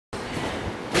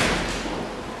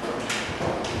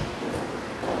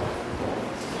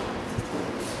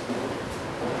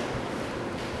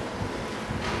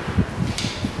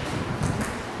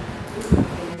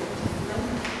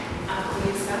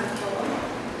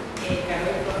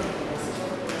graduate from the University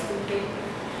of Western Cape,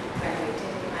 graduated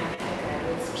in my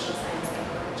undergraduate social science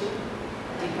technology,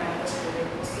 did my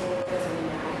postgraduate also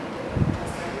presently in computer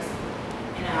studies,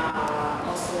 and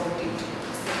also did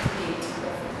certificate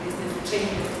of business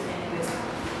training business analyst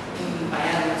in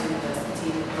Bayero University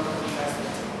in Brooklyn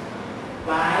University.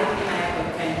 Why am I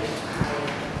a candidate to hire?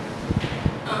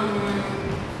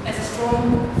 As a strong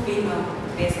female,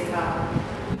 basically,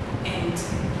 and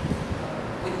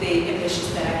with the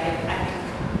ambitions that I have, I think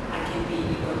I can be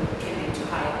a good candidate to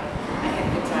hire. I have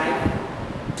the drive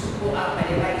to pull up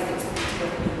whatever is expected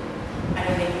of me. I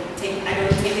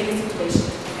don't take any situation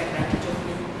to take advantage of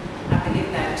me. I believe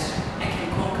that I can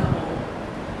conquer all.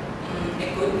 A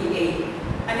good BA.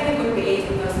 I think a good BA is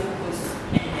a person who's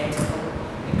analytical,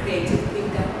 a creative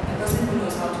thinker, a person who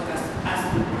knows how to ask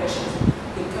good questions,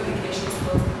 good communication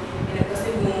skills, and a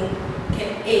person who can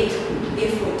aid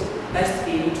effort best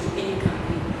be able to any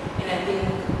company. And I think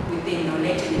with the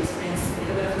knowledge and experience, a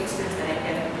little bit of experience that I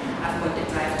have, I've got the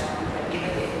drive to conquer even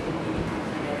the effort in any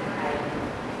company that I hire.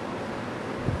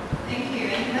 Thank you.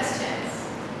 Any questions?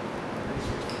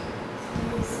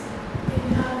 Can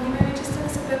you maybe just tell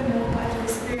us a bit more about your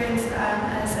experience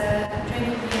as a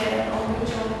training BA or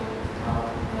which of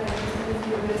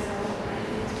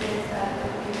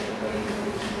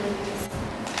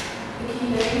the key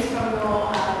learnings from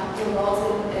your roles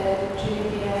in junior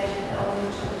BA and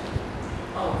elementary?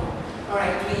 Oh, all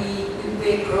right. We were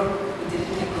a group. We did it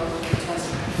in a group. It was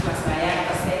via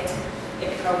Facet, a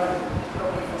program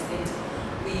Facet.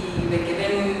 We were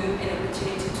given an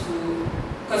opportunity to,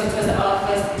 because it was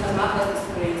my first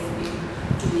experience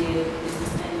to be a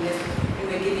business analyst, and we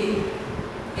were given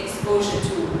exposure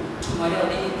to model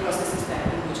any processes that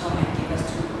which might give us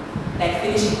to, like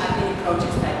finishing up any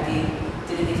projects that they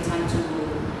didn't have time to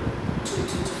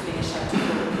finish up, to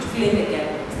fill in the gap.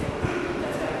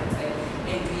 That's what I can say.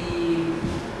 And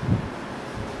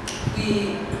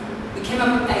we came up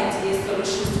with ideas,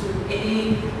 solutions to any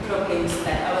problems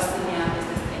that our senior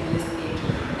business analysts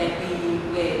had that we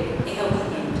were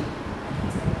helping in.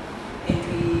 And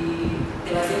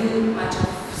there wasn't much of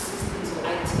systems or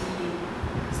IT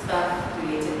stuff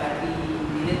related, but we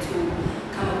needed to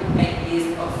come up with ideas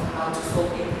of how to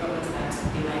solve any problems that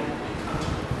they might